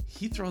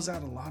he throws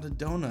out a lot of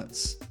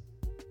donuts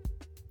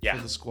for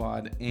the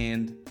squad,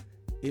 and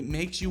it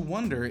makes you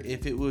wonder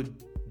if it would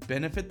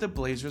benefit the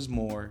Blazers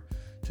more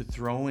to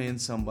throw in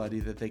somebody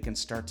that they can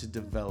start to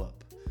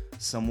develop.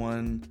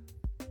 Someone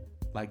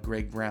like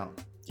Greg Brown.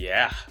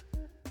 Yeah.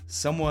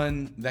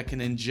 Someone that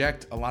can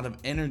inject a lot of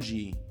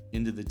energy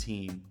into the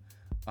team.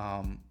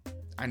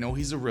 I know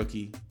he's a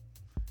rookie,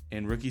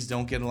 and rookies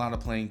don't get a lot of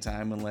playing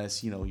time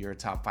unless, you're a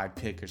top 5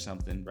 pick or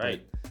something.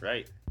 Right.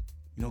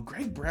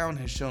 Greg Brown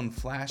has shown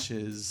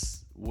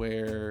flashes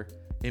where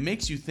it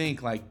makes you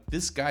think like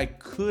this guy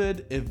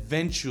could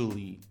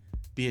eventually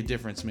be a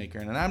difference maker.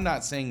 And I'm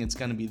not saying it's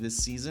going to be this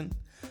season.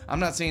 I'm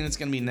not saying it's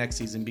going to be next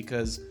season,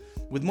 because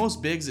with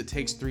most bigs, it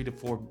takes 3 to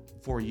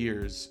 4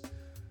 years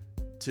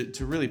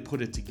to really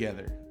put it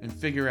together and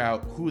figure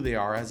out who they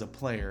are as a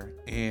player.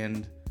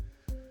 And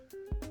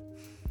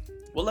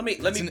well, let me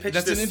pitch this to you.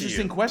 That's an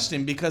interesting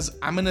question, because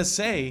I'm going to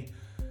say,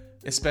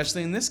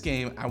 especially in this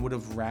game, I would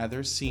have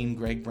rather seen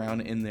Greg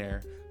Brown in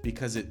there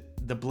because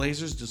the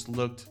Blazers just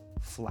looked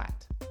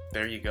flat.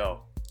 There you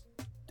go.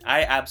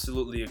 I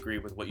absolutely agree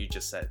with what you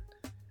just said.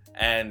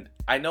 And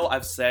I know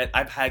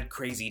I've had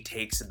crazy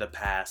takes in the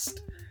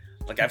past.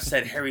 Like, I've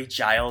said Harry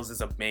Giles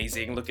is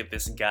amazing. Look at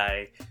this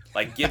guy.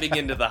 Like, giving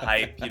into the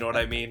hype, you know what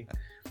I mean?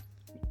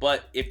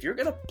 But if you're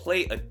going to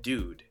play a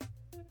dude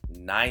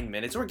 9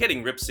 minutes, we're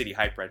getting Rip City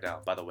hype right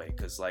now, by the way,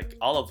 because, like,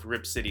 all of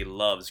Rip City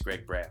loves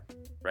Greg Brown,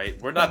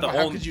 right? We're not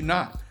How could you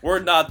not? We're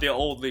not the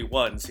only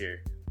ones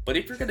here. But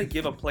if you're going to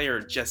give a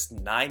player just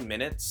 9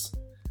 minutes,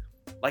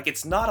 like,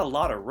 it's not a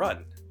lot of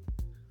run.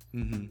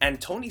 Mm-hmm.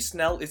 And Tony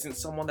Snell isn't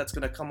someone that's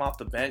going to come off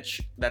the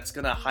bench that's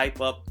going to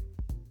hype up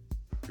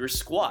your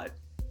squad.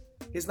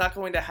 He's not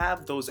going to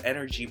have those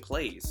energy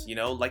plays,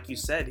 Like you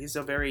said, he's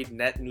a very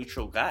net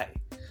neutral guy.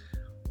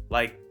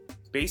 Like,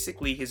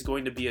 basically, he's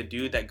going to be a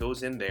dude that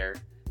goes in there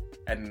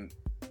and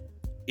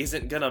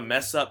isn't going to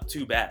mess up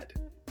too bad.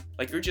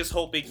 Like, you're just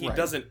hoping he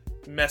doesn't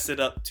mess it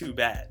up too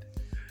bad.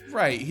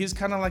 Right. He's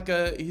kind of like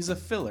he's a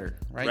filler,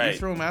 right? You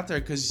throw him out there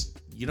because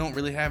you don't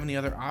really have any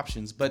other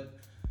options. But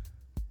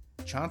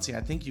Chauncey,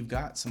 I think you've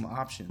got some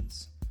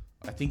options.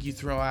 I think you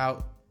throw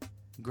out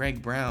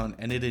Greg Brown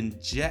and it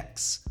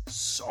injects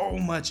so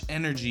much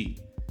energy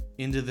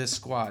into this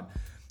squad.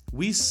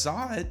 We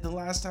saw it the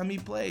last time he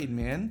played,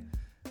 man.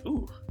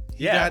 Ooh.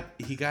 He got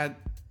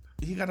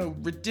a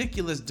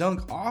ridiculous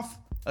dunk off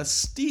a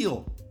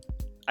steal.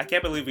 I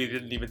can't believe we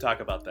didn't even talk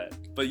about that.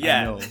 But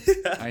yeah.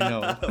 I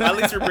know. At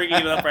least we're bringing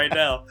it up right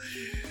now.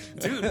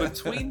 Dude,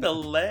 between the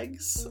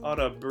legs on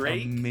a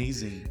break.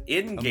 Amazing.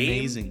 In game.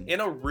 Amazing. In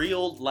a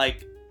real,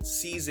 like,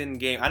 season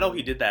game. I know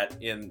he did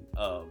that in,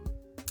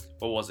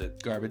 what was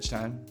it? Garbage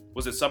time.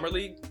 Was it Summer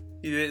League?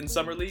 He did it in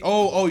Summer League?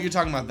 Oh, you're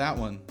talking about that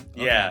one.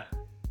 Okay.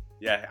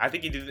 Yeah, I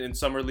think he did it in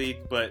Summer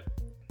League, but,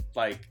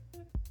 like,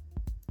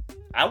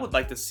 I would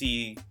like to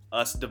see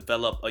us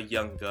develop a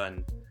young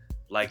gun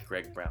like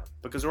Greg Brown,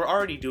 because we're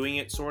already doing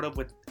it sort of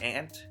with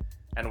Ant,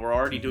 and we're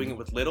already doing it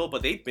with Little,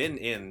 but they've been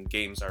in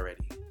games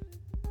already,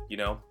 you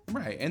know?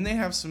 Right, and they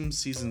have some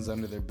seasons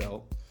under their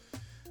belt.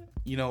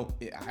 You know,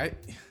 the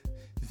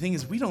thing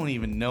is, we don't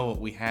even know what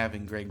we have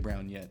in Greg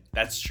Brown yet.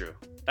 That's true.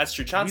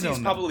 Chauncey's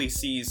probably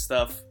sees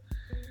stuff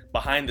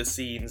behind the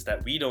scenes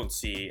that we don't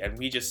see, and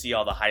we just see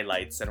all the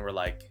highlights, and we're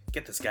like,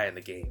 get this guy in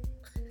the game.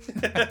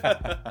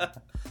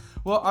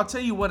 Well, I'll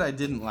tell you what I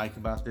didn't like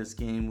about this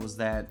game was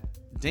that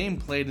Dame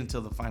played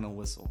until the final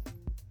whistle.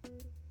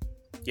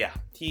 Yeah,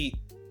 he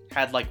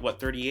had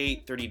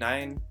 38,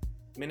 39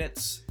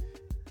 minutes.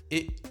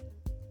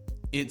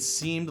 It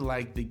seemed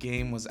like the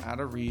game was out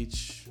of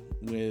reach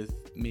with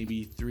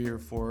maybe 2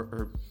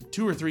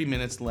 or 3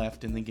 minutes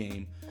left in the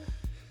game.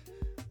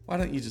 Why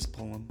don't you just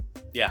pull him?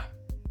 Yeah.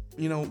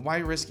 You know, why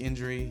risk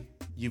injury?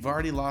 You've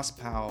already lost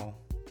Powell.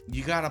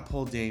 You got to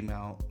pull Dame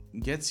out.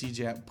 Get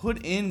CJ out.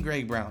 Put in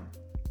Greg Brown.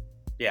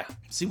 Yeah.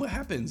 See what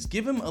happens.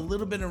 Give him a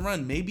little bit of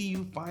run. Maybe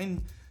you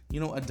find,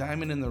 a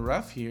diamond in the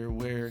rough here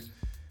where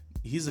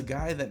he's a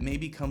guy that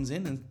maybe comes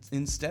in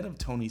instead of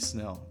Tony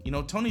Snell.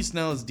 Tony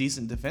Snell is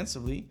decent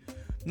defensively.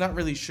 Not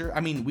really sure. I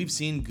mean, we've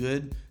seen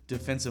good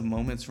defensive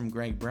moments from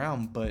Greg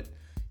Brown, but,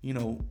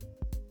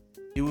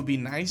 it would be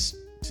nice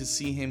to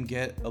see him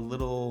get a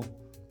little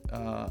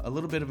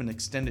bit of an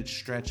extended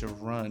stretch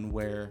of run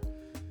where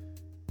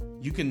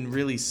you can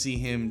really see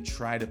him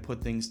try to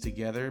put things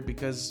together,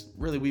 because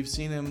really we've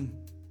seen him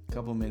a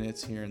couple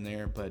minutes here and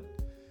there, but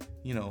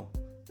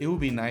it would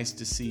be nice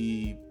to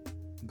see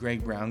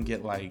Greg Brown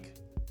get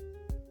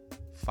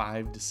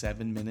 5 to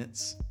 7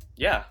 minutes.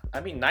 Yeah, I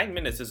mean 9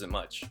 minutes isn't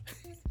much.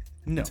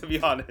 No. To be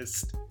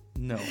honest.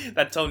 No.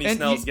 That Tony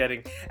Snell's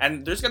getting.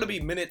 And there's going to be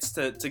minutes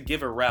to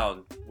give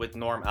around with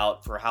Norm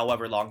out for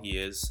however long he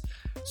is.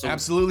 So,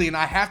 absolutely, and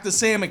I have to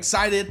say I'm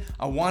excited.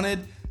 I wanted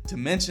to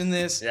mention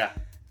this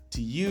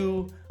to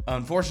you.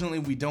 Unfortunately,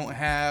 we don't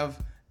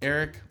have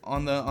Eric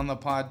on the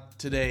pod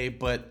today,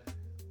 but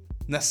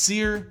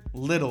Nasir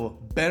Little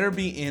better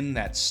be in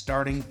that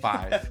starting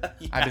 5.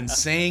 Yeah. I've been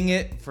saying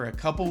it for a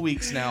couple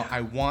weeks now.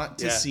 I want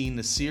to see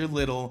Nasir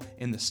Little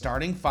in the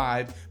starting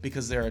 5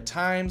 because there are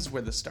times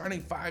where the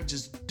starting 5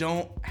 just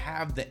don't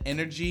have the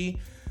energy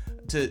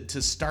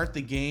to start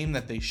the game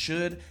that they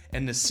should,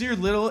 and Nasir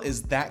Little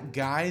is that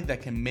guy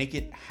that can make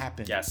it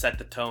happen. Yeah, set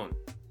the tone.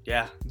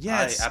 Yeah.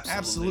 Yes,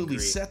 absolutely.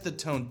 Set the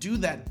tone. Do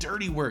that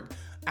dirty work.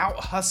 Out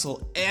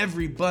hustle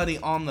everybody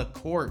on the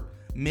court.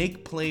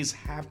 Make plays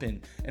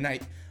happen. And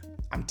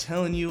I'm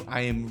telling you,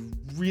 I am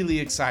really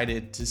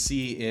excited to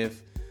see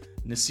if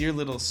Nasir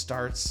Little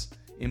starts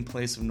in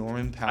place of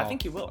Norman Powell. I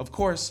think he will. Of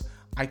course,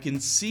 I can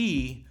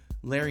see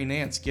Larry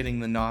Nance getting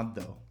the nod,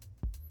 though.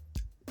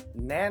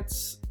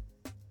 Nance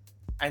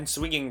and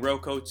swinging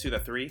Rocco to the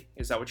 3.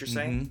 Is that what you're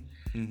saying?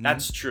 Mm-hmm.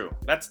 That's true.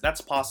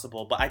 That's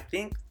possible. But I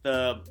think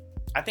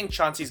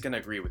Chauncey's gonna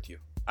agree with you.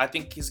 I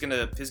think he's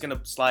gonna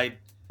slide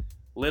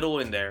Little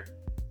in there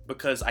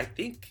because I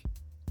think,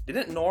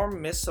 didn't Norm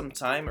miss some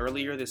time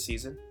earlier this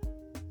season?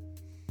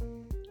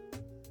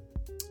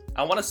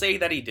 I want to say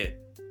that he did.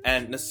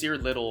 And Nasir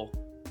Little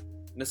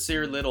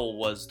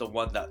was the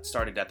one that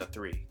started at the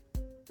 3.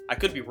 I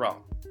could be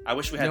wrong. I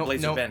wish we had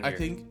Blazer Ben here.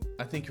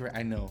 I think you're right.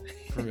 I know.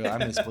 For real. I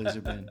miss Blazer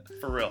Ben.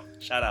 For real.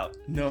 Shout out.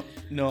 No,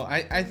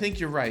 I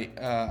think you're right.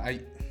 I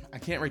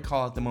can't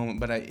recall at the moment,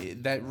 but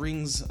that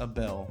rings a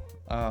bell.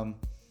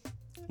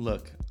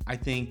 Look, I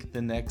think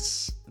the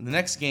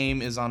next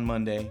game is on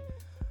Monday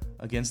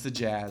against the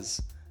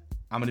Jazz.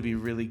 I'm going to be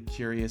really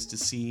curious to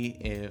see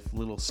if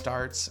Little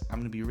starts. I'm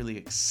going to be really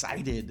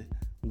excited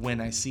when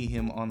I see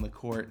him on the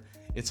court.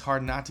 It's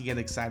hard not to get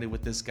excited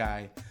with this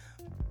guy.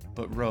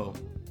 But, Ro,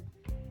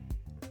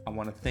 I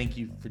want to thank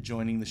you for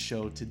joining the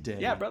show today.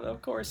 Yeah, brother,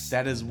 of course.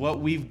 That is what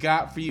we've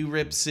got for you,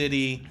 Rip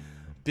City.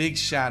 Big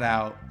shout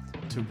out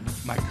to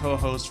my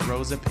co-host,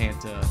 Rosa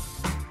Panta,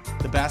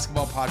 the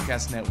Basketball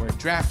Podcast Network,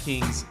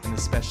 DraftKings, and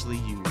especially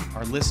you,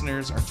 our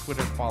listeners, our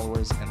Twitter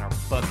followers, and our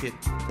bucket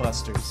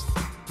busters.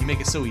 You make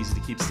it so easy to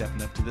keep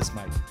stepping up to this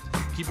mic.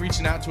 Keep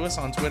reaching out to us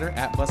on Twitter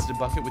at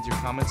BustedBucket with your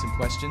comments and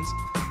questions,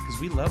 because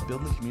we love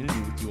building a community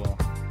with you all.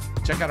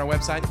 Check out our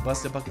website,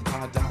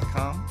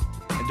 BustedBucketPod.com,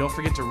 and don't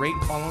forget to rate,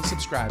 follow, and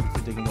subscribe if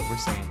you're digging what we're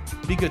saying.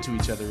 Be good to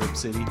each other, Rip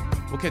City.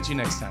 We'll catch you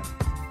next time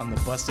on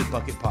the Busted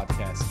Bucket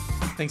Podcast.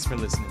 Thanks for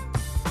listening.